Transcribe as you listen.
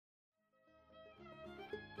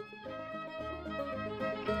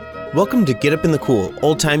Welcome to Get Up in the Cool,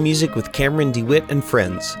 old-time music with Cameron DeWitt and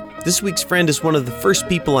friends. This week's friend is one of the first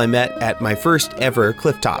people I met at my first ever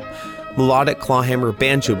Clifftop, melodic clawhammer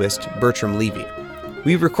banjoist Bertram Levy.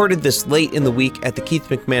 We recorded this late in the week at the Keith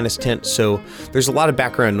McManus tent, so there's a lot of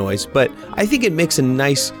background noise, but I think it makes a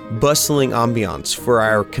nice, bustling ambiance for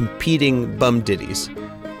our competing bum ditties.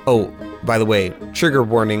 Oh, by the way, trigger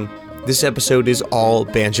warning, this episode is all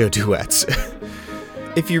banjo duets.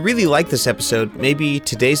 If you really like this episode, maybe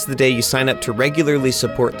today's the day you sign up to regularly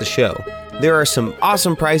support the show. There are some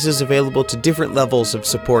awesome prizes available to different levels of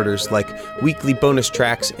supporters, like weekly bonus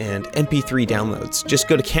tracks and MP3 downloads. Just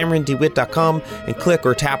go to CameronDeWitt.com and click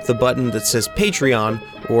or tap the button that says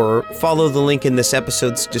Patreon, or follow the link in this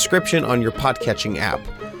episode's description on your podcatching app.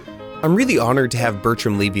 I'm really honored to have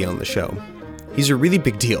Bertram Levy on the show. He's a really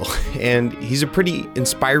big deal, and he's a pretty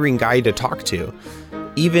inspiring guy to talk to.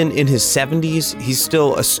 Even in his 70s, he's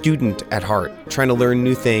still a student at heart, trying to learn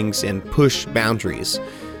new things and push boundaries.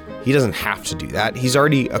 He doesn't have to do that. He's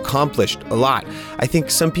already accomplished a lot. I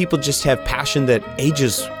think some people just have passion that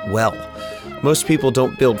ages well. Most people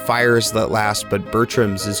don't build fires that last, but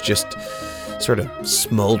Bertram's is just sort of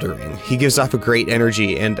smoldering. He gives off a great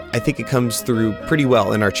energy, and I think it comes through pretty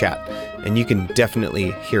well in our chat, and you can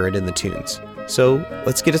definitely hear it in the tunes. So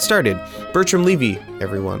let's get it started. Bertram Levy,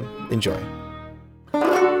 everyone. Enjoy.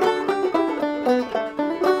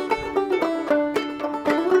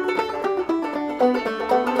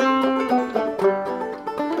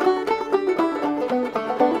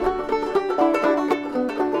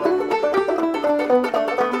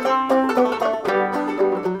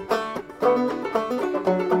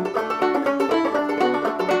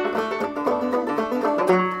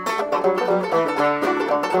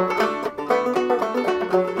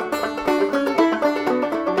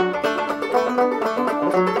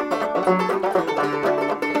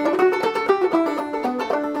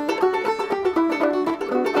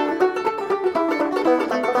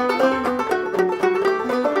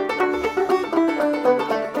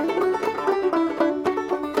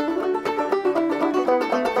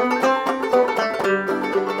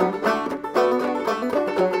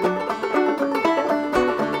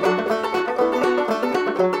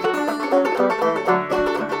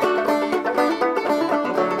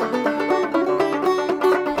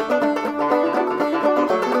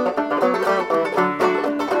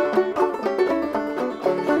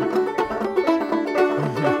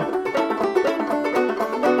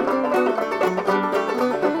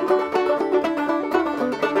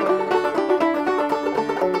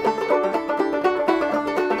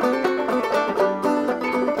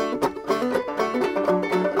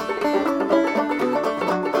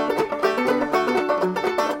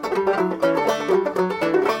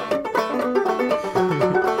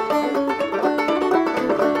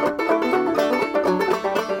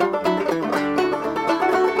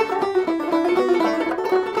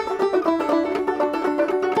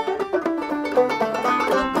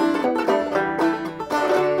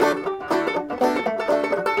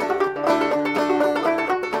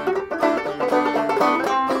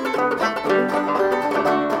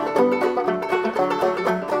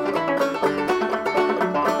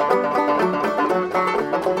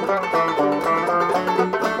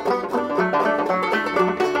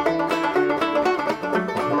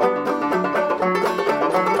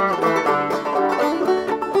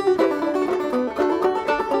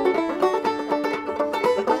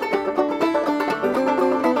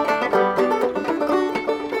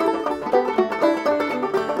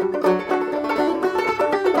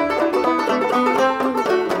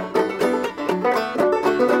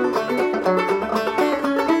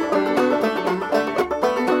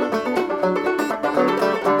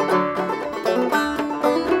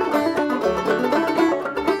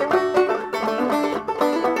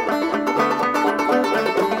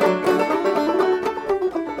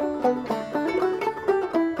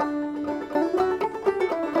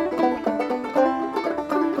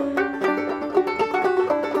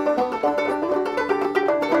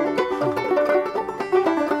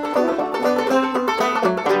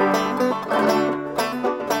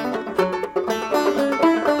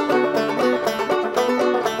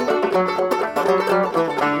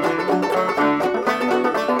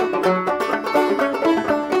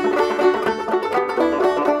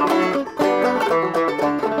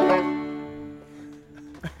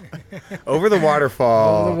 Over the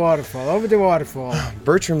waterfall. Over the waterfall.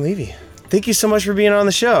 Bertram Levy. Thank you so much for being on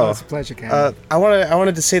the show. Oh, it's a pleasure, Ken. I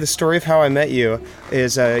wanted to say the story of how I met you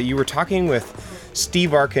is you were talking with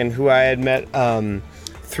Steve Arkin, who I had met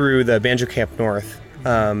through the Banjo Camp North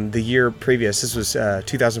the year previous. This was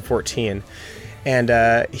 2014.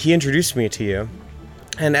 And he introduced me to you.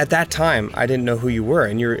 And at that time, I didn't know who you were,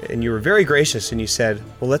 and you were very gracious, and you said,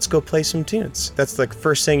 "Well, let's go play some tunes." That's the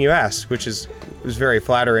first thing you asked, which was very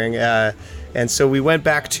flattering. And so we went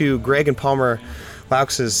back to Greg and Palmer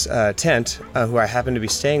Laux's tent, who I happened to be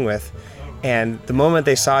staying with, and the moment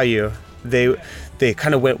they saw you, they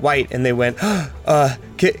kind of went white, and they went,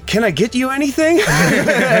 "Can I get you anything?"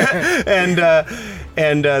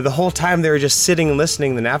 and the whole time they were just sitting and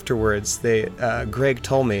listening. Then afterwards, Greg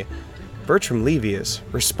told me, Bertram Levy is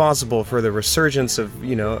responsible for the resurgence of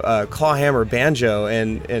clawhammer banjo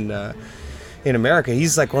in America.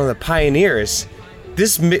 He's like one of the pioneers.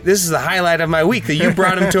 This is the highlight of my week that you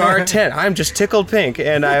brought him to our tent. I'm just tickled pink,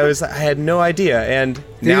 and I had no idea, and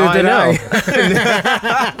now I know.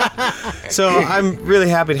 So I'm really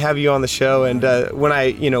happy to have you on the show. And when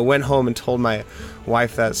I went home and told my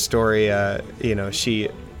wife that story, she.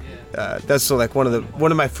 That's like one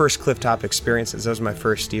of my first Clifftop experiences. That was my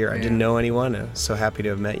first year. I didn't know anyone. I'm so happy to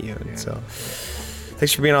have met you. And so,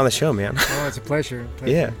 thanks for being on the show, man. Oh, it's a pleasure.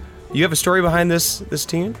 Yeah. You have a story behind this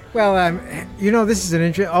tune? Well, this is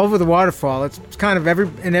an Over the Waterfall. It's kind of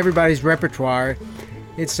in everybody's repertoire.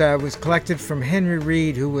 It was collected from Henry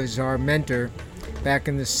Reed, who was our mentor back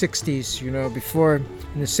in the 60s. Before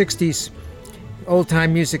in the 60s,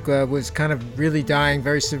 old-time music was kind of really dying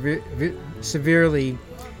very severely.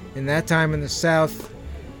 In that time in the South,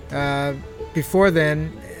 before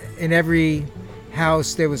then, in every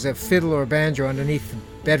house there was a fiddle or a banjo underneath the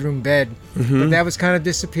bedroom bed. Mm-hmm. But that was kind of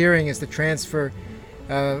disappearing as the transfer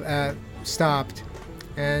stopped.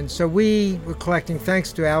 And so we were collecting,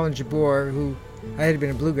 thanks to Alan Jabbour, who I had been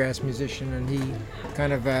a bluegrass musician, and he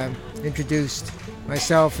kind of introduced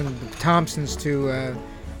myself and the Thompsons to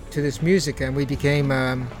this music, and we became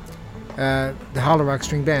the Hollow Rock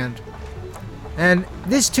String Band. And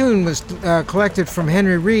this tune was collected from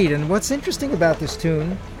Henry Reed, and what's interesting about this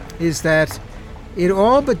tune is that it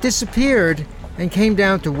all but disappeared and came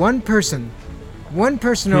down to one person. One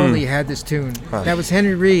person only had this tune. Huh. That was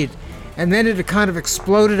Henry Reed. And then it kind of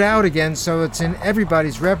exploded out again, so it's in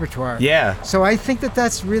everybody's repertoire. Yeah. So I think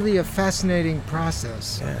that's really a fascinating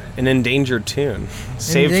process. Yeah. An endangered tune,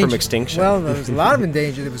 saved from extinction. Well, there was a lot of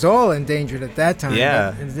endangered. It was all endangered at that time.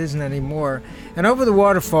 Yeah. But it isn't anymore. And Over the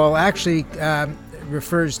Waterfall actually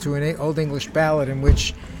refers to an Old English ballad in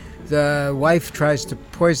which the wife tries to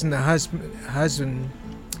poison the husband.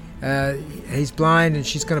 He's blind, and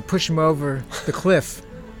she's going to push him over the cliff.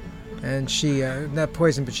 And she, not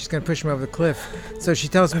poison, but she's going to push him over the cliff. So she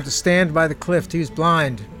tells him to stand by the cliff. He was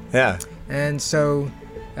blind. Yeah. And so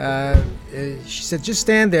she said, just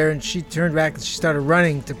stand there. And she turned back and she started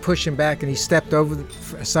running to push him back. And he stepped over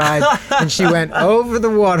the side. And she went over the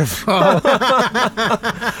waterfall.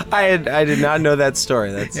 I did not know that story.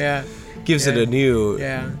 Gives it a new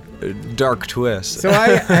dark twist. So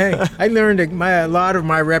I learned a lot of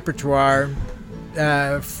my repertoire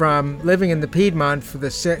from living in the Piedmont for the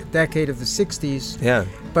decade of the 60s,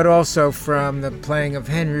 but also from the playing of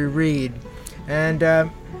Henry Reed, and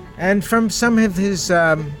from some of his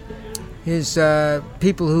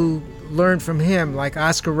people who learned from him, like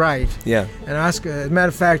Oscar Wright. Yeah. And Oscar, as a matter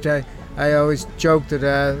of fact, I always joke that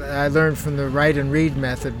I learned from the Wright and Reed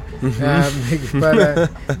method,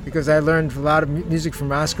 because I learned a lot of music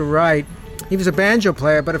from Oscar Wright. He was a banjo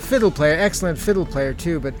player, but a fiddle player, excellent fiddle player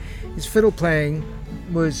too, but his fiddle playing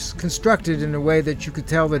was constructed in a way that you could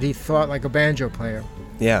tell that he thought like a banjo player.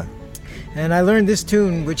 Yeah. And I learned this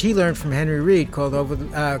tune, which he learned from Henry Reed,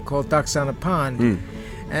 called Ducks on a Pond. Mm.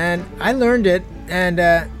 And I learned it, and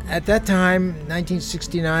at that time,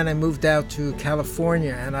 1969, I moved out to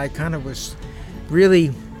California, and I kind of was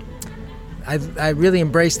really... I really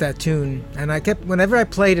embraced that tune, and whenever I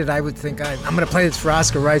played it, I would think, I'm going to play this for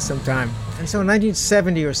Oscar Wright sometime. And so in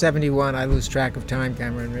 1970 or 71, I lose track of time,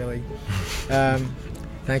 Cameron, really.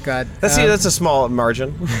 Thank God. That's a small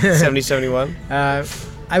margin, 70, 71.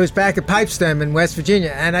 I was back at Pipestem in West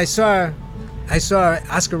Virginia, and I saw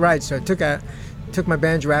Oscar Wright, so I took my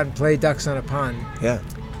banjo out and played Ducks on a Pond. Yeah.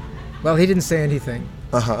 Well, he didn't say anything.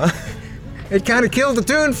 Uh-huh. It kind of killed the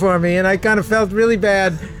tune for me, and I kind of felt really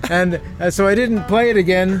bad, and so I didn't play it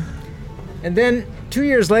again. And then 2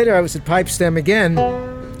 years later, I was at Pipestem again,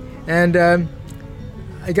 and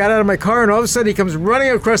I got out of my car, and all of a sudden he comes running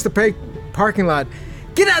across the parking lot.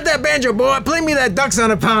 Get out that banjo, boy! Play me that Ducks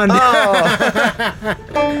on a Pond. Oh,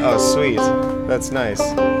 oh, sweet. That's nice.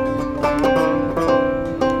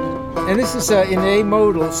 And this is in A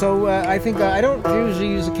modal, so I think I don't usually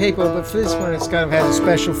use a capo, but for this one it's kind of has a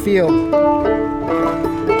special feel.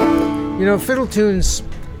 You know, fiddle tunes,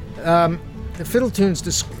 the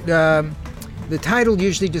title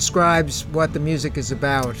usually describes what the music is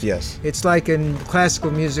about. Yes. It's like in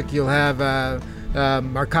classical music, you'll have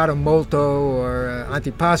Marcato Molto or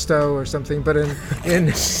Antipasto or something, but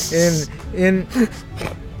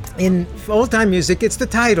in old time music, it's the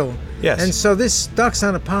title. Yes. And so this Ducks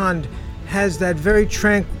on a Pond has that very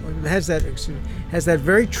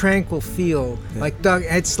very tranquil feel, like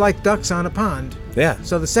it's like ducks on a pond. Yeah.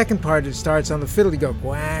 So the second part, it starts on the fiddle. You go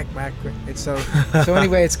quack, quack, quack. It's so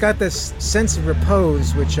anyway, it's got this sense of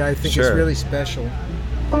repose, which I think is really special.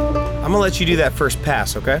 I'm gonna let you do that first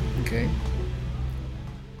pass, okay? Okay.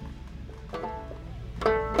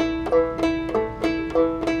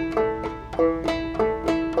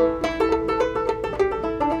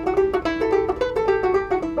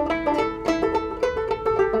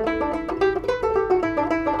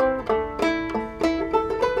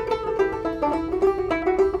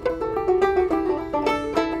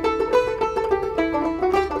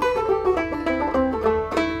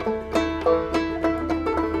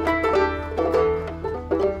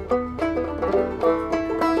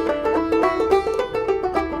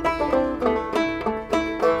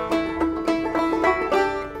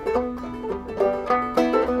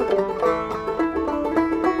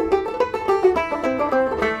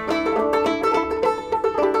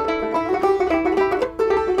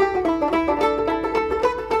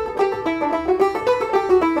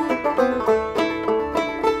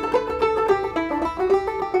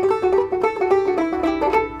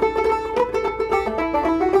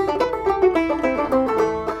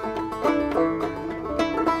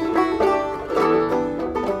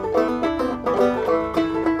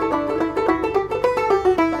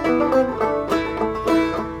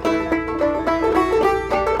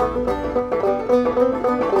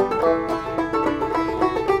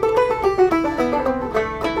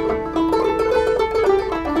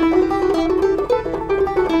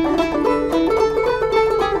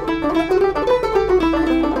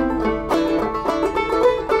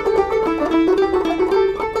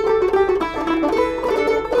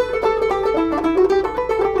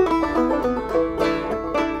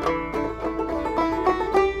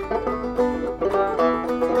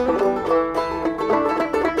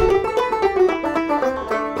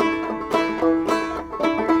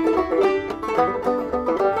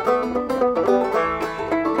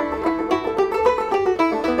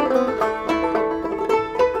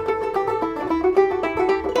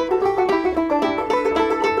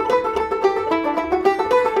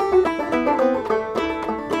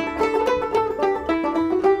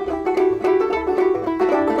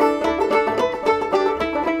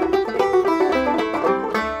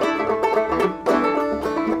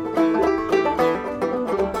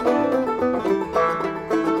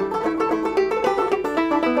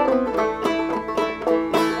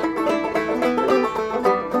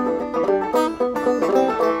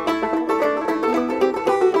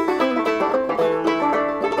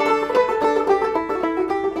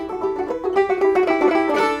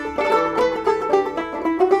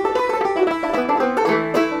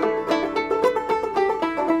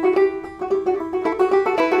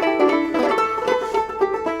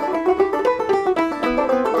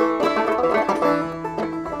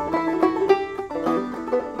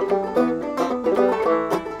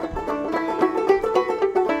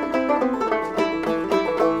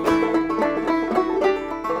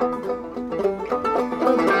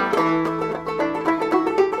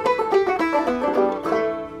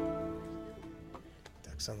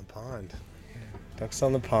 Ducks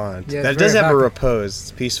on the Pond. Yeah, that does have happy. a repose.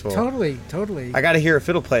 It's peaceful. Totally. I got to hear a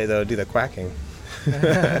fiddle play, though, do the quacking. Well,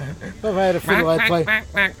 if I had a fiddle, I'd play.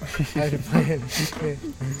 I'd play it.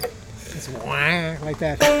 It's wah, like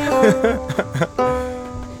that.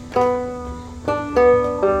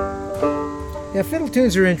 Yeah, fiddle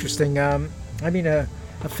tunes are interesting. I mean, a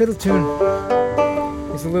fiddle tune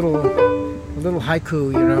is a little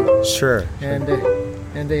haiku, you know. Sure.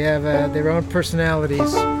 And they have their own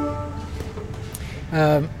personalities.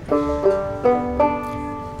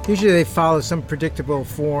 Usually they follow some predictable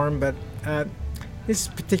form, but this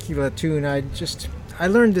particular tune, I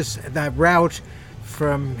learned that route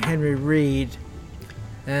from Henry Reed,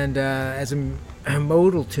 and as a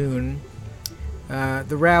modal tune,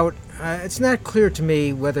 the route. It's not clear to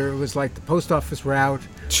me whether it was like the post office route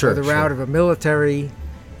or the route of a military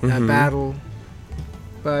battle.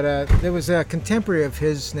 But there was a contemporary of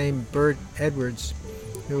his named Burt Edwards,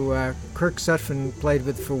 who Kirk Sutphin played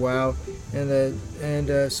with for a while,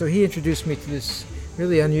 and so he introduced me to this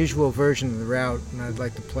really unusual version of the route, and I'd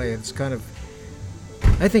like to play it. It's kind of,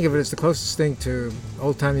 I think of it as the closest thing to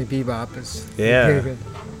old-timey bebop. Yeah.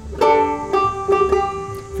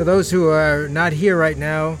 For those who are not here right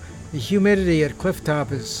now, the humidity at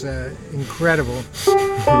Clifftop is incredible.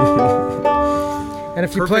 And And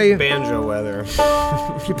if you Perfect play banjo weather.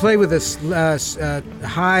 if you play with a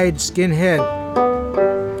hide skin head,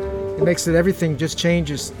 it makes it everything just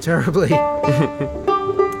changes terribly.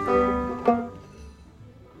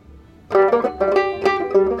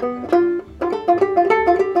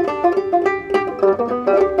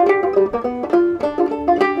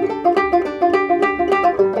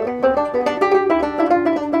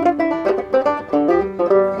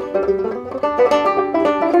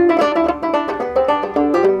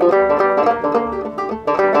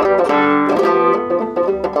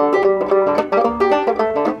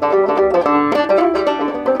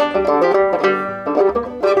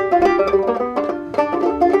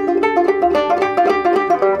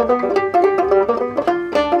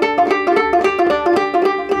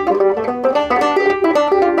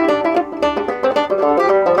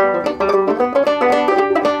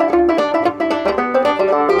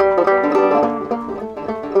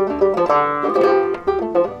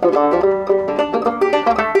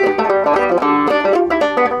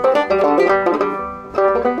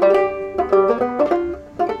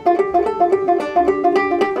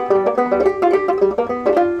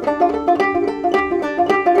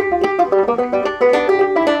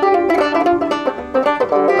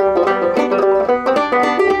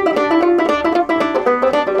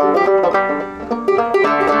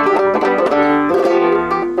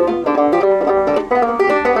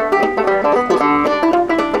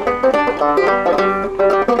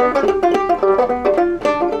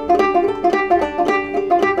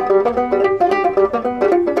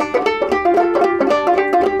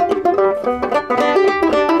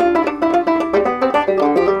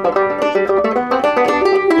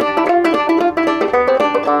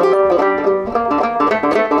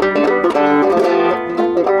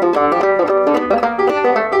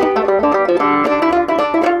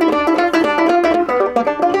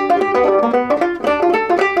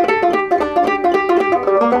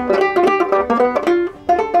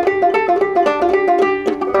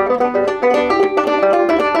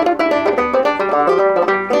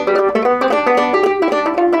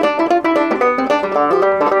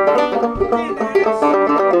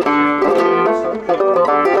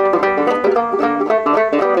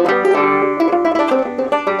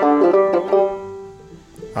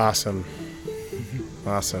 Awesome.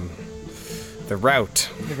 Awesome. The Route.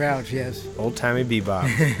 The Route, yes. Old-timey bebop.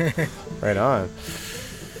 Right on.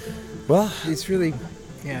 Well, it's really,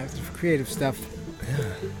 it's creative stuff.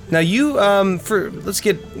 Now you, let's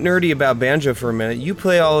get nerdy about banjo for a minute. You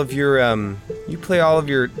play all of your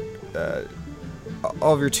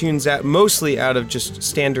tunes mostly out of just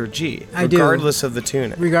standard G, regardless of the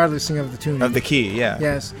tuning. Regardless of the tuning. Of the key, yeah.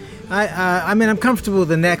 Yes. I mean, I'm comfortable with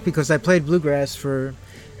the neck because I played bluegrass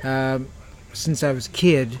since I was a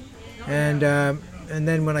kid, and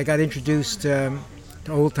then when I got introduced to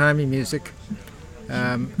old-timey music,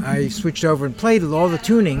 I switched over and played all the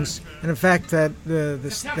tunings. And in fact, the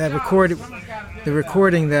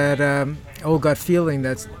recording that Old Gut Feeling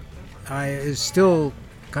is still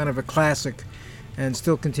kind of a classic, and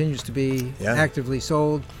still continues to be actively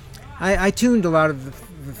sold. I tuned a lot of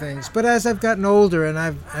the things, but as I've gotten older and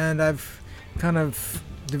I've kind of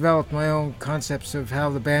developed my own concepts of how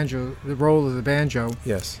the role of the banjo.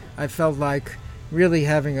 Yes. I felt like really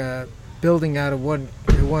building out of one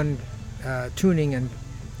tuning and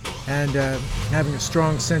having a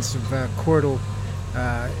strong sense of chordal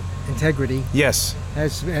integrity. Yes.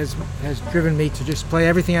 Has driven me to just play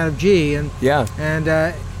everything out of G and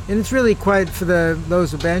it's really quite for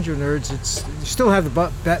those of banjo nerds. You still have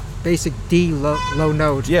that basic D low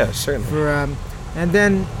note. Yeah, certainly. And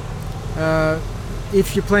then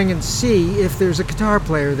if you're playing in C, if there's a guitar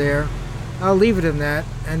player there, I'll leave it in that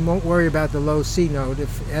and won't worry about the low C note.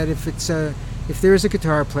 If there is a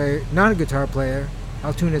guitar player, not a guitar player,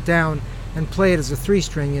 I'll tune it down and play it as a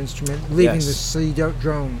 3-string instrument, leaving the C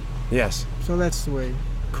drone. Yes. So that's the way.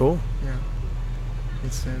 Cool. Yeah.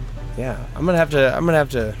 It's. I'm gonna have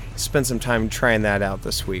to spend some time trying that out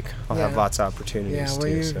this week. I'll have lots of opportunities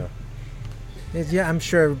too. I'm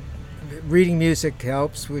sure reading music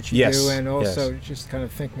helps, which you do, and also just kind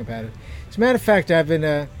of thinking about it. As a matter of fact, I've been,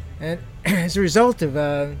 and as a result of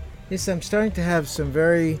this, I'm starting to have some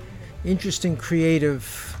very interesting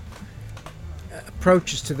creative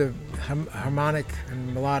approaches to the harmonic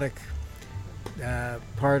and melodic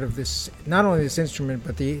part of this, not only this instrument,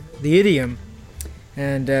 but the idiom.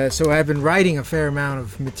 And so I've been writing a fair amount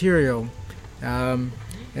of material. And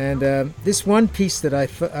this one piece that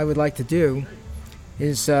I would like to do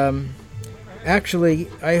is actually,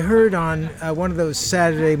 I heard on one of those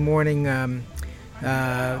Saturday morning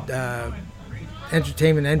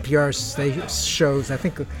entertainment NPR shows. I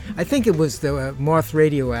think it was the Moth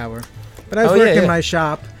Radio Hour. But I was working in my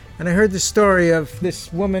shop, and I heard the story of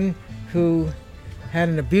this woman who had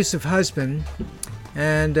an abusive husband,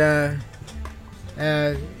 and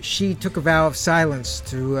she took a vow of silence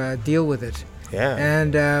to deal with it. Yeah.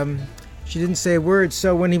 And she didn't say a word.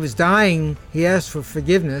 So when he was dying, he asked for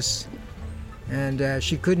forgiveness, and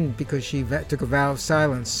she couldn't because she took a vow of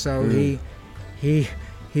silence. So he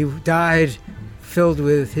died filled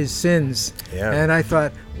with his sins. Yeah. And I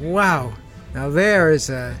thought, wow, now there is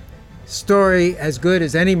a story as good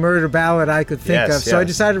as any murder ballad I could think of. So I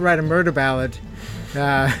decided to write a murder ballad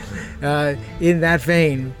in that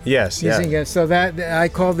vein. Yes, yeah. So that I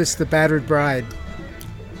call this The Battered Bride.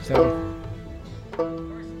 So.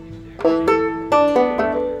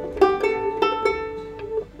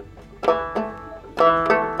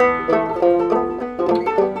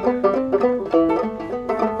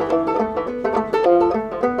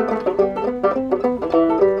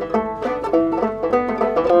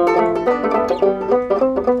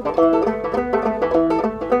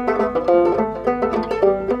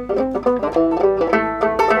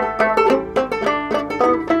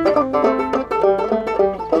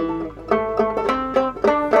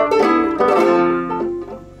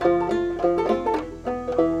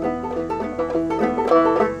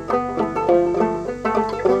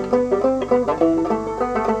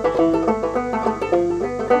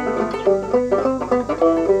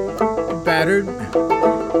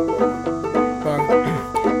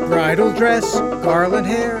 Bridal dress, garland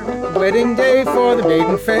hair, wedding day for the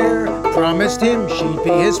maiden fair. Promised him she'd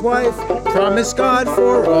be his wife, promised God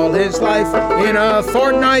for all his life. In a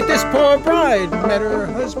fortnight this poor bride met her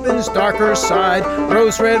husband's darker side.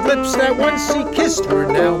 Rose-red lips that once he kissed were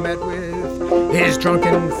now met with his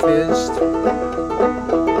drunken fist.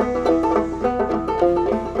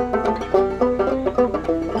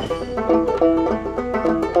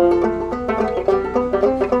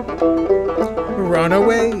 Run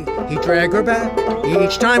away, he dragged her back,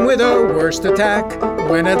 each time with a worst attack.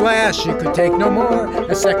 When at last she could take no more,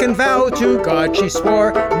 a second vow to God she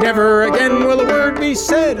swore. Never again will a word be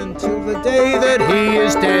said until the day that he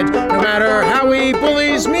is dead. No matter how he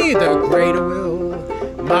bullies me, the greater will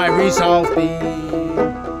my resolve be.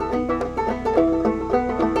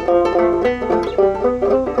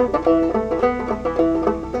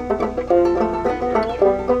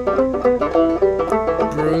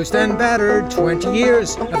 Bruised and battered 20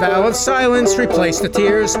 years, a vow of silence replaced the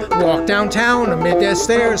tears. Walk downtown amid their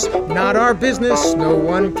stares, not our business, no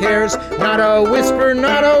one cares. Not a whisper,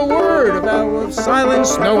 not a word, a vow of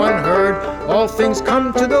silence no one heard. All things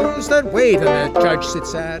come to those that wait, and the judge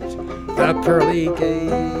sits at the pearly gate.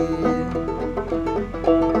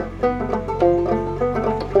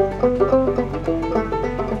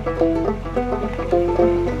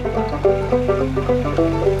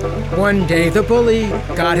 One day the bully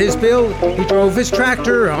got his bill, he drove his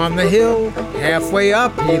tractor on the hill. Halfway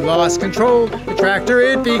up he lost control, the tractor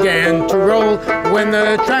it began to roll. When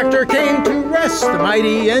the tractor came to rest, the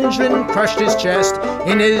mighty engine crushed his chest.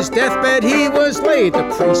 In his deathbed he was laid, the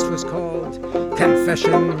priest was called,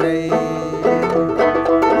 confession made.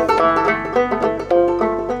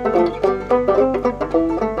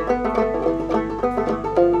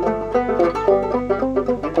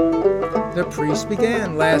 The priest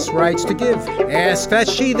began last rites to give. Ask that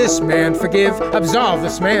she this man forgive. Absolve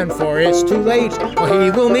this man, for it's too late, or he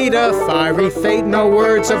will meet a fiery fate. No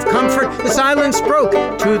words of comfort, the silence broke.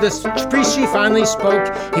 To the priest she finally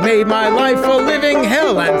spoke. He made my life a living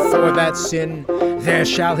hell, and for that sin there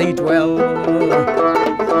shall he dwell.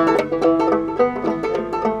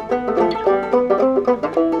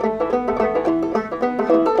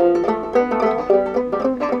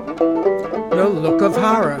 The look of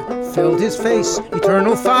horror filled his face,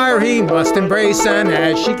 eternal fire he must embrace. And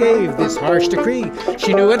as she gave this harsh decree,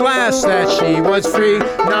 she knew at last that she was free.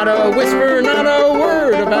 Not a whisper, not a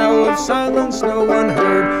word, a vow of silence no one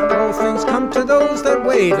heard. All things come to those that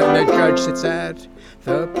wait, and the judge sits at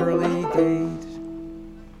the pearly gate.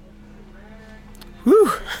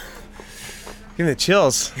 Whew. Give me the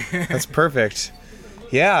chills. That's perfect.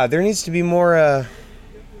 Yeah, there needs to be more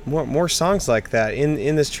songs like that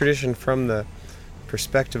in this tradition from the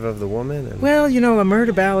perspective of the woman. And well, you know, a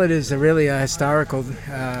murder ballad is really a historical,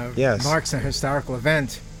 yes, marks a historical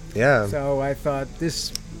event. Yeah. So I thought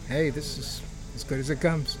this is as good as it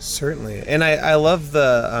comes. Certainly. And I love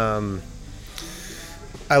the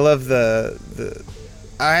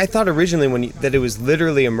I thought originally that it was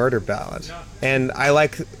literally a murder ballad, and I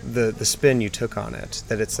like the spin you took on it.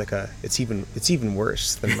 That it's like it's even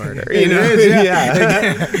worse than murder. You know? It is,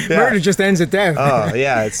 yeah. Yeah. Murder just ends at death. Oh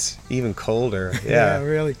yeah, it's even colder. Yeah,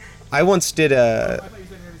 really. I once did a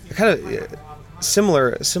kind of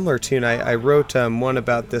similar tune. I wrote one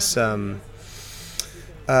about this. I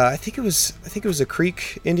think it was a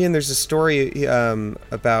Creek Indian. There's a story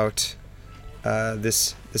about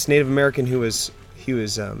this Native American who was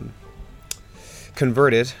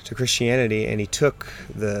converted to Christianity, and he took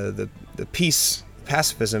the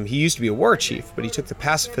pacifism. He used to be a war chief, but he took the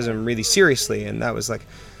pacifism really seriously, and that was like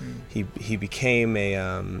he became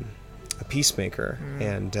a peacemaker.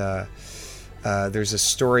 And there's a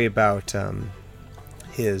story about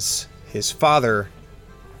his father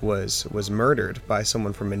was murdered by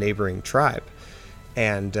someone from a neighboring tribe,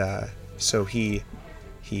 and so he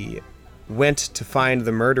went to find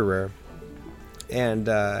the murderer and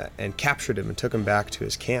captured him and took him back to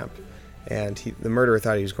his camp. And the murderer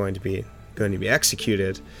thought he was going to be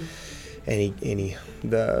executed, and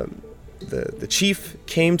the chief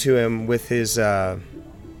came to him with his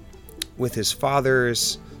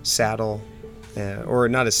father's saddle, or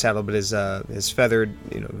not his saddle, but his feathered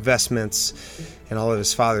vestments and all of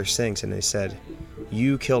his father's things, and they said,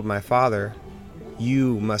 "You killed my father.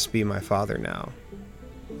 You must be my father now."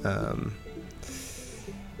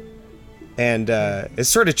 And it's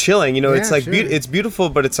sort of chilling, it's like sure. It's beautiful,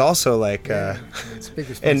 but it's also like it's a big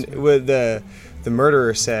and responsibility. with the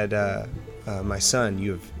murderer said, "My son,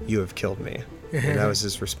 you have killed me." And that was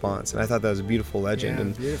his response, and I thought that was a beautiful legend. Yeah,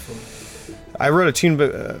 and beautiful. I wrote a tune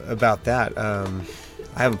about that. I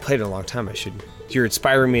haven't played it in a long time. You're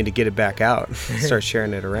inspiring me to get it back out, start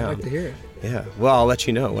sharing it I'd around. like to hear it. Yeah, well, I'll let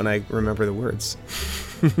you know when I remember the words.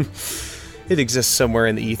 It exists somewhere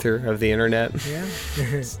in the ether of the internet. Yeah.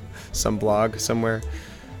 Some blog somewhere.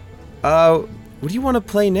 What do you want to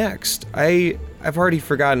play next? I've already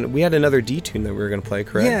forgotten. We had another D tune that we were going to play,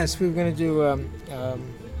 correct? Yes, we were going to do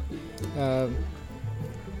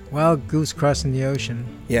Wild Goose Crossing the Ocean,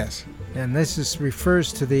 Yes. and this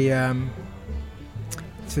refers to the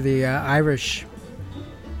Irish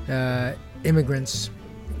immigrants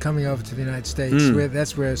coming over to the United States.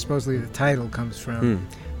 That's where supposedly the title comes from.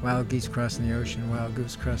 Wild Geese Crossing the Ocean, Wild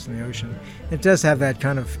Goose Crossing the Ocean. It does have that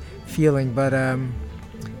kind of feeling, but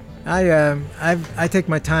I take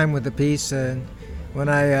my time with the piece. When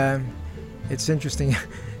it's interesting.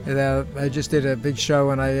 I just did a big show,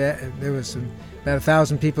 and there was about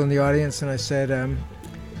 1,000 people in the audience, and I said,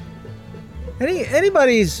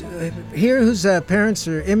 anybody's here whose parents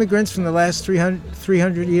are immigrants from the last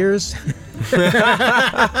 300 years? And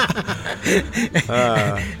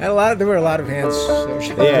there were a lot of hands. So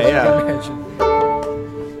Yeah.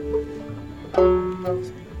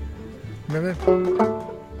 Remember?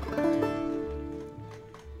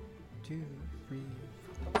 2, 3,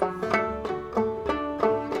 4.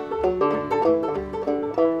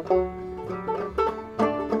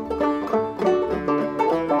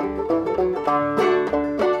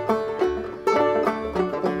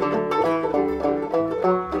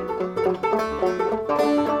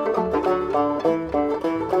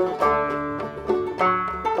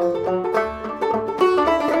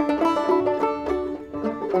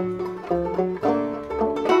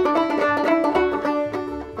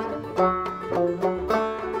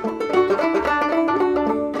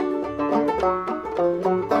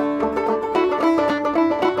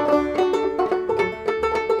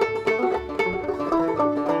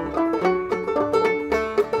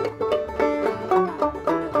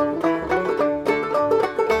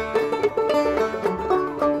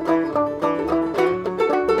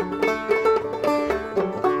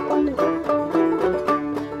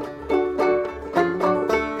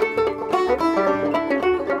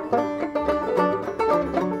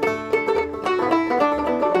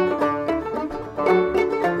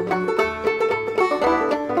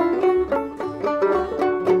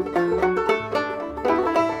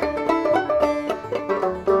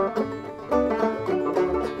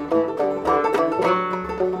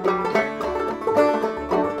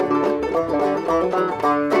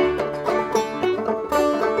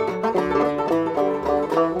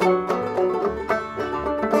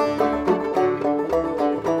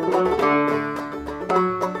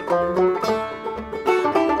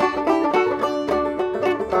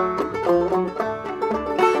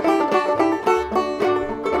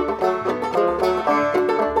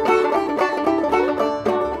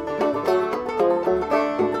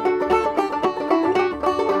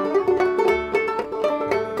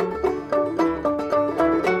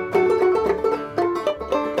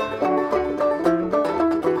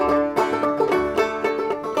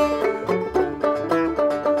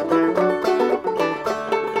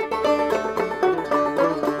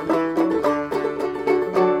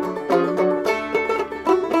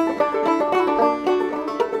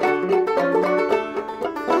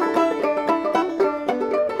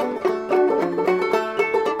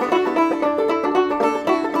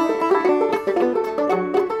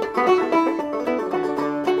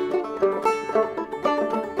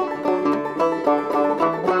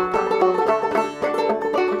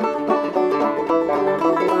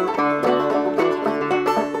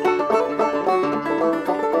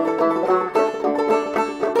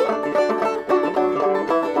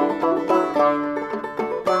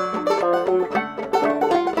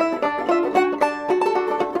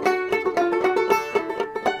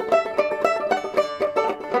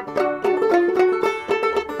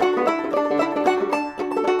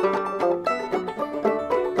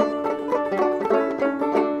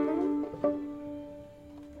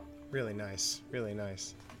 nice. Really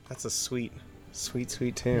nice. That's a sweet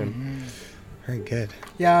tune. Very good.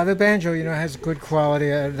 Yeah, the banjo, has good quality.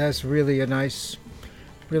 It has really a nice,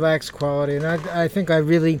 relaxed quality. And I think I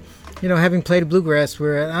really, having played bluegrass,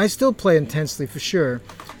 where I still play intensely for sure,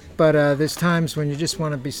 but there's times when you just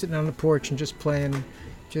want to be sitting on the porch and just playing,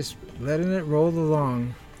 just letting it roll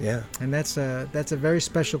along. Yeah. And that's a very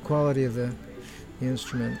special quality of the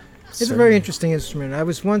instrument. It's a very interesting instrument. I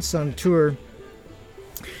was once on tour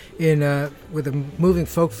with a moving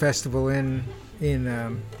folk festival in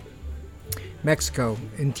Mexico,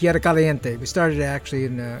 in Tierra Caliente. We started actually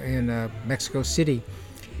in Mexico City,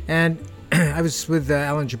 and I was with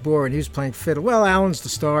Alan Jabbour, and he was playing fiddle. Well, Alan's the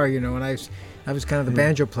star, and I was kind of the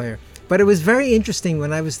banjo player. But it was very interesting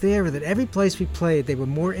when I was there that every place we played, they were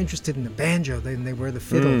more interested in the banjo than they were the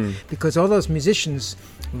fiddle, because all those musicians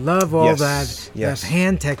love all that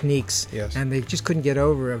hand techniques, and they just couldn't get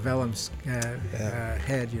over a vellum's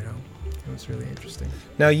head. It was really interesting.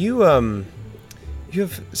 Now you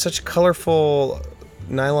have such colorful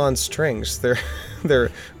nylon strings.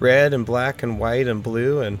 They're red and black and white and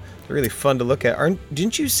blue, and they're really fun to look at.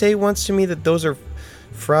 Didn't you say once to me that those are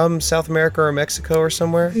from South America or Mexico or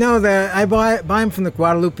somewhere? No, I buy them from the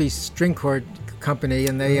Guadalupe String Cord Company,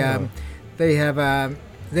 and they have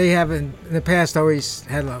in the past always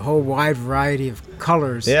had a whole wide variety of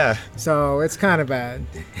colors. Yeah. So it's kind of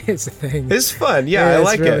it's a thing. It's fun. Yeah, I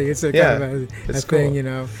like it. It's a kind of a thing,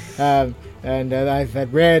 and I've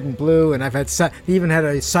had red and blue, and I've had even had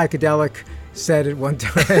a psychedelic set at one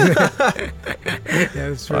time. It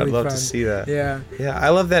was really I'd love fun to see that. Yeah. Yeah, I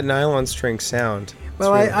love that nylon string sound.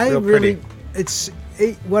 Well, I really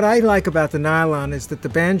what I like about the nylon is that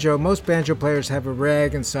most banjo players have a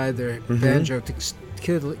rag inside their banjo to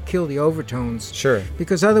kill the overtones. Sure.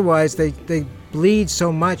 Because otherwise they bleed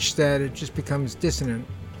so much that it just becomes dissonant.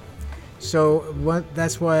 So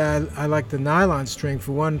that's why I like the nylon string.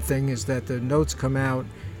 For one thing, is that the notes come out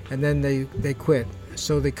and then they quit.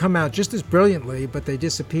 So they come out just as brilliantly, but they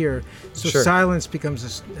disappear. So silence becomes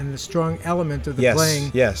a strong element of the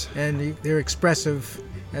playing. Yes. And they're expressive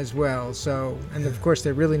as well. So, and of course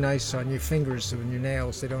they're really nice on your fingers and your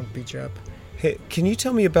nails. They don't beat you up. Hey, can you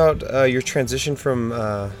tell me about your transition from?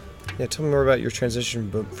 Tell me more about your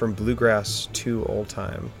transition from bluegrass to old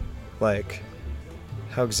time. Like,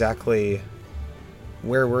 how exactly?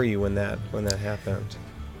 Where were you when that happened?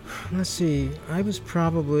 Let's see. I was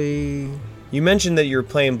probably. You mentioned that you were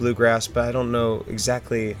playing bluegrass, but I don't know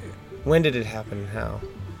exactly when did it happen and how.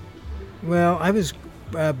 Well, I was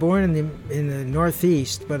born in the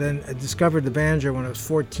Northeast, but then I discovered the banjo when I was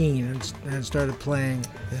 14 and started playing.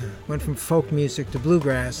 Yeah. Went from folk music to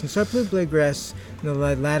bluegrass, and so I played bluegrass in the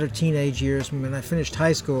latter teenage years. When I finished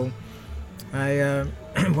high school, I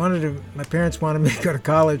my parents wanted me to go to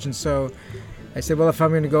college, and so I said, well, if I'm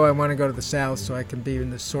going to go, I want to go to the South so I can be in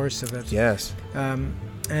the source of it. Yes.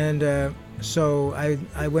 So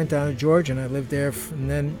I went down to Georgia, and I lived there,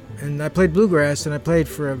 and I played bluegrass, and I played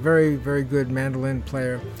for a very, very good mandolin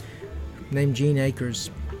player named Gene Akers,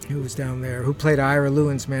 who was down there, who played Ira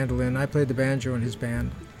Lewin's mandolin. I played the banjo in his band.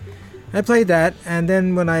 I played that, and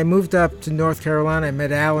then when I moved up to North Carolina, I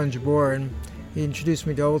met Alan Jabbour, and he introduced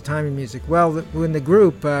me to old-timey music. Well, in the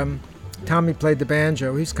group, Tommy played the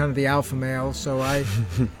banjo. He's kind of the alpha male, so I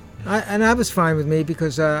was fine with me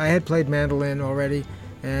because I had played mandolin already.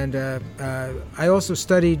 And I also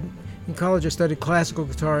studied, in college I studied classical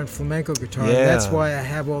guitar and flamenco guitar. Yeah. And that's why I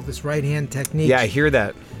have all this right-hand technique. Yeah, I hear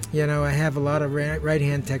that. I have a lot of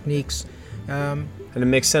right-hand techniques. And it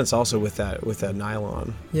makes sense also with that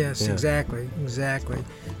nylon. Yes, yeah. Exactly.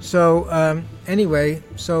 So anyway,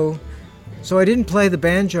 so I didn't play the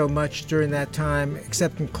banjo much during that time,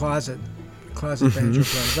 except in closet banjo playing.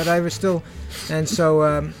 But I was still, and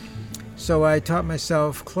so I taught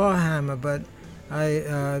myself clawhammer, but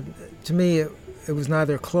to me, it was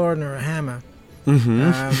neither a claw nor a hammer.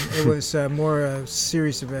 It was more a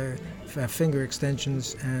series of finger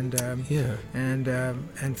extensions and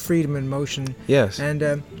freedom in motion. Yes. And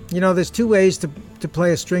there's two ways to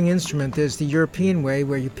play a string instrument. There's the European way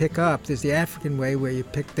where you pick up. There's the African way where you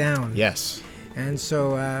pick down. Yes. And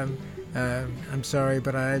so I'm sorry,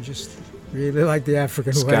 but I just really like the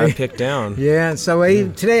African way. Got to pick down. Yeah. So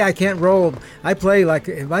today I can't roll. I play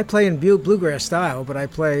if I play in bluegrass style, but I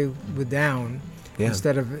play with down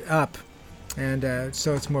instead of up, and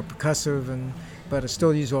so it's more percussive, but I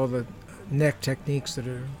still use all the neck techniques that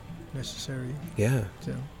are necessary. Yeah.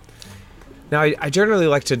 So. Now I generally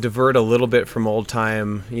like to divert a little bit from old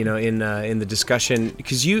time, in the discussion,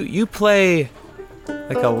 because you play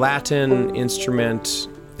like a Latin instrument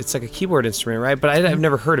it's like a keyboard instrument, right? But I've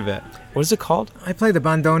never heard of it. What is it called? I play the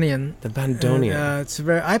bandoneon. The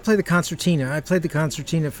bandoneon. I play the concertina. I played the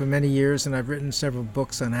concertina for many years, and I've written several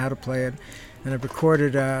books on how to play it, and I've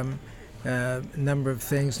recorded a number of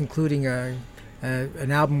things, including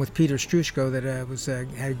an album with Peter Strushko that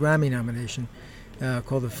had a Grammy nomination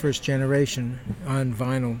called The First Generation on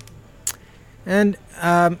vinyl. And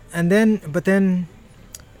then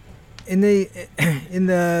in the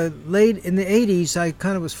 80s, I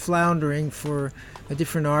kind of was floundering for a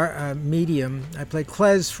different medium. I played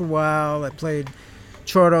klez for a while. I played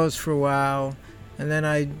choros for a while, and then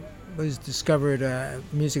I discovered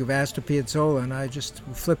music of Astor Piazzolla, and I just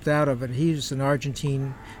flipped out of it. He's an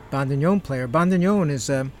Argentine bandoneon player. Bandoneon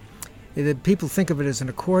is people think of it as an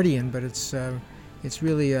accordion, but it's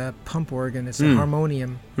really a pump organ. It's a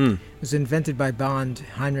harmonium. It was invented by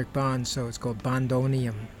Heinrich Bond, so it's called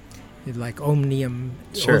bandoneum. Like omnium,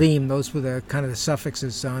 olim, those were the kind of the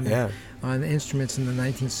suffixes on instruments in the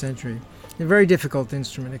 19th century. A very difficult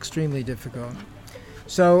instrument, extremely difficult.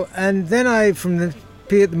 So, and then from the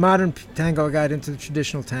modern tango, I got into the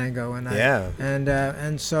traditional tango,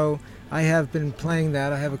 and so I have been playing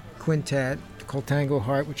that. I have a quintet called Tango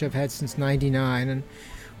Heart, which I've had since '99, and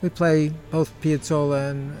we play both Piazzolla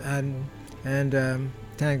and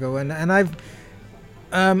tango, and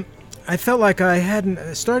I felt like I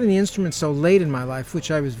hadn't started the instrument so late in my life, which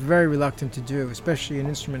I was very reluctant to do, especially an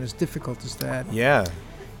instrument as difficult as that. Yeah,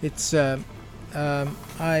 it's I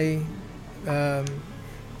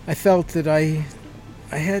felt that I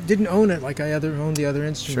didn't own it like I owned the other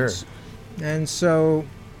instruments. Sure. And so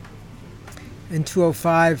in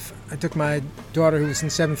 2005, I took my daughter, who was in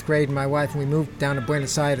 7th grade, and my wife, and we moved down to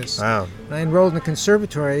Buenos Aires. Wow. And I enrolled in the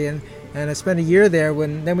conservatory, and I spent a year there.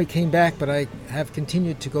 Then we came back, but I have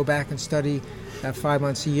continued to go back and study 5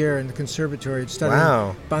 months a year in the conservatory,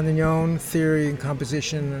 studying bandoneon theory and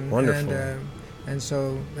composition. And, wonderful. And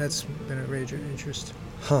so that's been a major interest.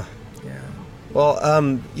 Huh. Yeah. Well,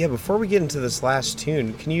 before we get into this last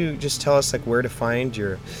tune, can you just tell us where to buy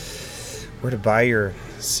your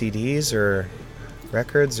CDs or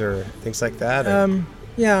records or things like that?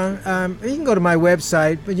 You can go to my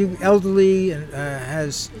website, but Elderly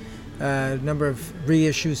has a number of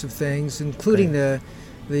reissues of things, including the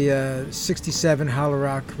 67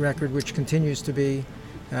 Holorock record, which continues to be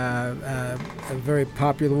a very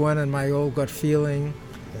popular one, and My Old Gut Feeling.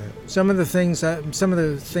 Some of the things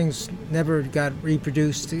never got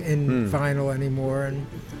reproduced in vinyl anymore,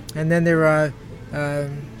 and then there are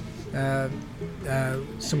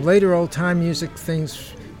some later old time music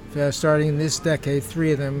things starting in this decade.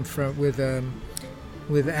 3 of them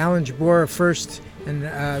with Alan Jabora first, and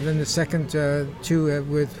then the second 2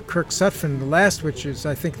 with Kirk Sutphin. The last, which is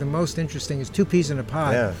I think the most interesting, is Two Peas in a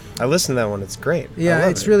Pod. Yeah, I listened to that one. It's great. Yeah,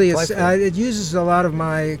 it uses a lot of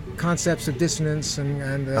my concepts of dissonance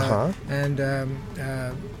and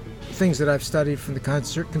things that I've studied from the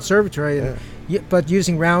conservatory, but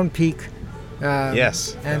using round peak.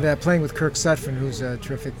 Playing with Kirk Sutphin, who's a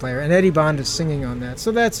terrific player, and Eddie Bond is singing on that.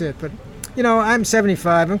 So that's it. But I'm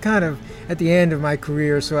 75. I'm kind of at the end of my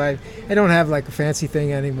career, so I don't have a fancy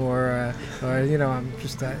thing anymore, I'm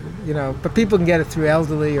just But people can get it through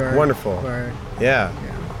Elderly or wonderful. Well,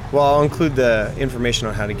 I'll include the information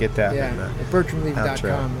on how to get that. Yeah, at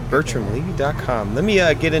BertramLevy.com. BertramLevy.com. Let me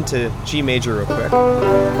get into G major real quick. All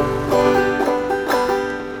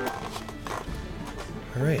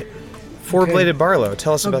right. Four-bladed Barlow.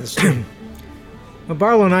 Tell us about this tune. Well,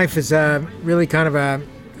 Barlow knife is really kind of a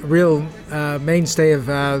real mainstay of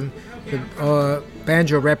the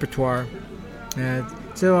banjo repertoire.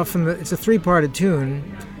 It's a 3-parted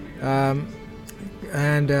tune,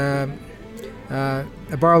 and a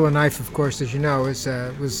Barlow knife, of course, as you know, was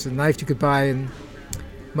a knife you could buy in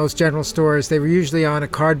most general stores. They were usually on a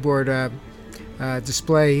cardboard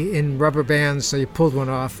display in rubber bands, so you pulled one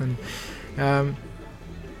off,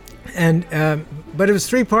 but it was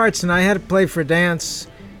 3 parts, and I had to play for a dance,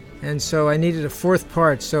 and so I needed a 4th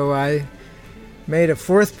part. So I made a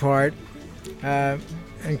 4th part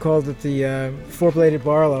and called it the 4-bladed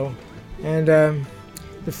Barlow. And the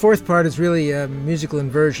 4th part is really a musical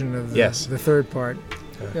inversion of the 3rd part.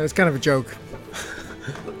 Yeah, it's kind of a joke.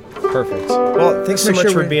 Perfect. Well, thanks so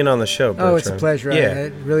much for being on the show, Bertram. Oh, it's a pleasure. Yeah.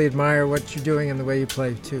 I really admire what you're doing and the way you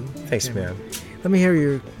play, too. Thanks, man. Let me hear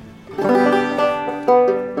you.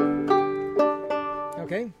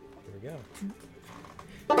 Okay. Here we go.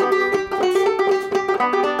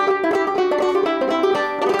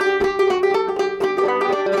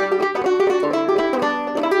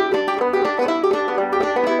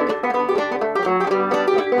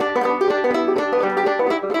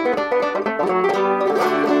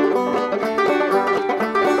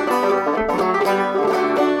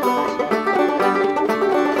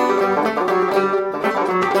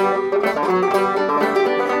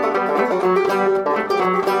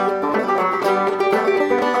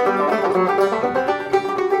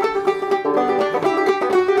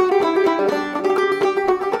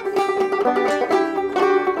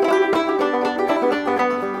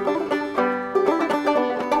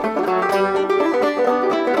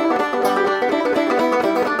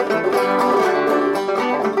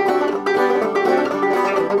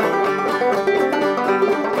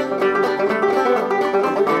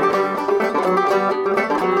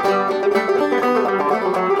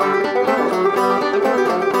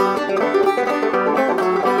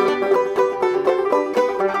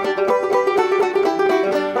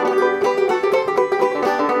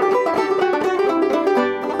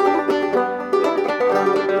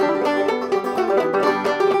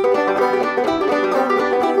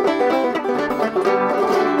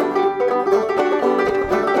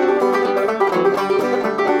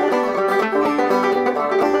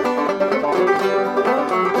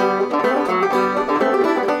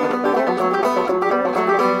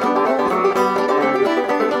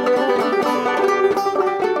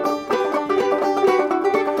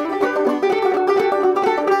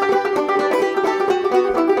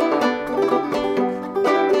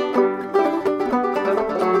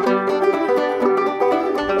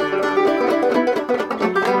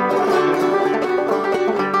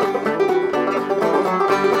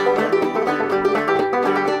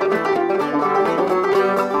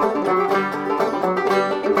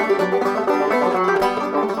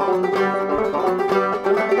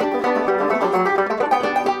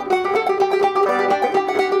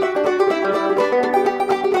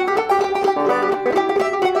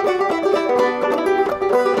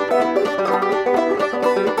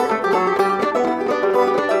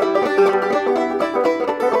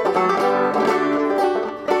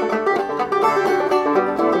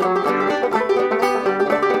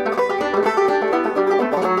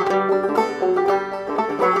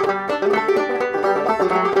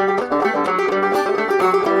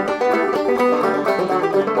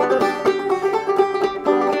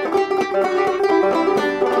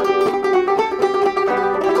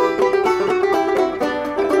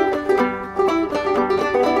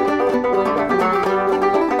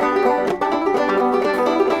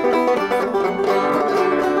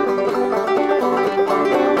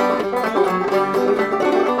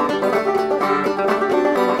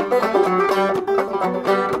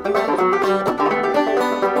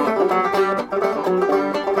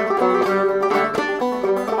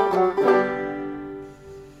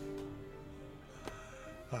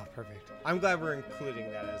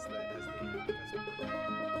 including that as the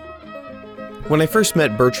When I first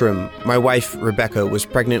met Bertram, my wife, Rebecca, was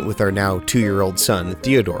pregnant with our now 2-year-old son,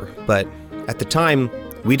 Theodore, but at the time,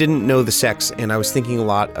 we didn't know the sex, and I was thinking a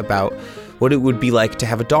lot about what it would be like to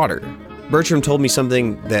have a daughter. Bertram told me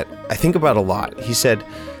something that I think about a lot. He said,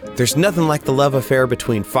 "There's nothing like the love affair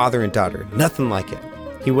between father and daughter, nothing like it."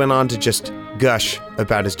 He went on to just gush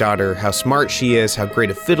about his daughter, how smart she is, how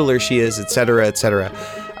great a fiddler she is, etc., etc.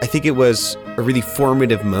 I think it was a really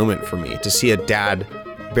formative moment for me to see a dad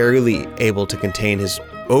barely able to contain his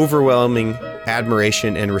overwhelming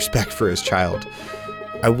admiration and respect for his child.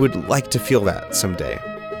 I would like to feel that someday.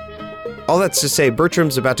 All that's to say,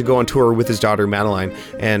 Bertram's about to go on tour with his daughter, Madeline,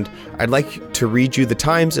 and I'd like to read you the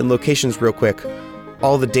times and locations real quick.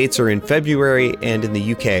 All the dates are in February and in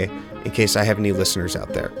the UK, in case I have any listeners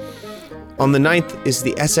out there. On the 9th is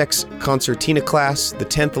the Essex Concertina class. The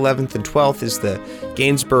 10th, 11th, and 12th is the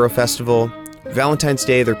Gainsborough Festival. Valentine's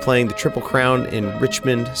Day, they're playing the Triple Crown in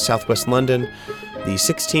Richmond, southwest London. The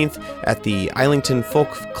 16th at the Islington Folk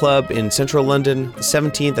Club in central London. The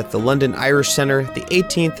 17th at the London Irish Centre. The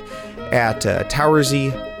 18th at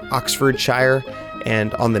Towersey, Oxfordshire.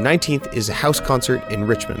 And on the 19th is a house concert in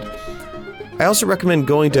Richmond. I also recommend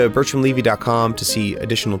going to BertramLevy.com to see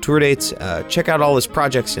additional tour dates, check out all his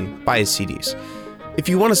projects, and buy his CDs. If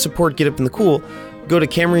you want to support Get Up in the Cool, go to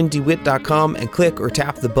CameronDeWitt.com and click or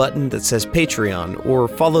tap the button that says Patreon, or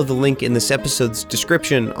follow the link in this episode's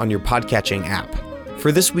description on your podcatching app.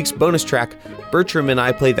 For this week's bonus track, Bertram and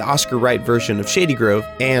I play the Oscar Wright version of Shady Grove,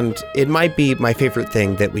 and it might be my favorite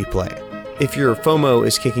thing that we play. If your FOMO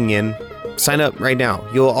is kicking in, sign up right now.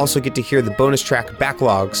 You'll also get to hear the bonus track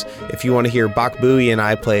Backlogs if you want to hear Bach Bowie and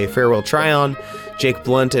I play Farewell Tryon, Jake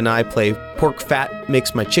Blunt and I play Pork Fat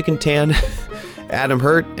Makes My Chicken Tan, Adam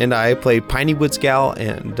Hurt and I play Piney Woods Gal,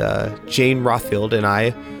 and Jane Rothfield and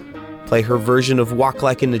I play her version of Walk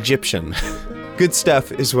Like an Egyptian. Good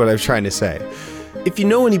stuff is what I'm trying to say. If you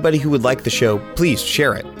know anybody who would like the show, please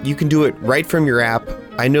share it. You can do it right from your app.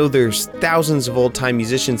 I know there's thousands of old-time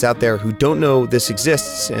musicians out there who don't know this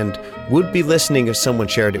exists and would be listening if someone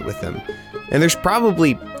shared it with them. And there's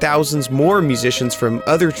probably thousands more musicians from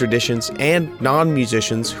other traditions and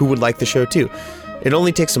non-musicians who would like the show too. It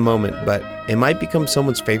only takes a moment, but it might become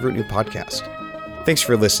someone's favorite new podcast. Thanks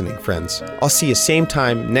for listening, friends. I'll see you same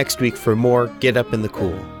time next week for more Get Up in the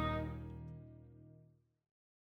Cool.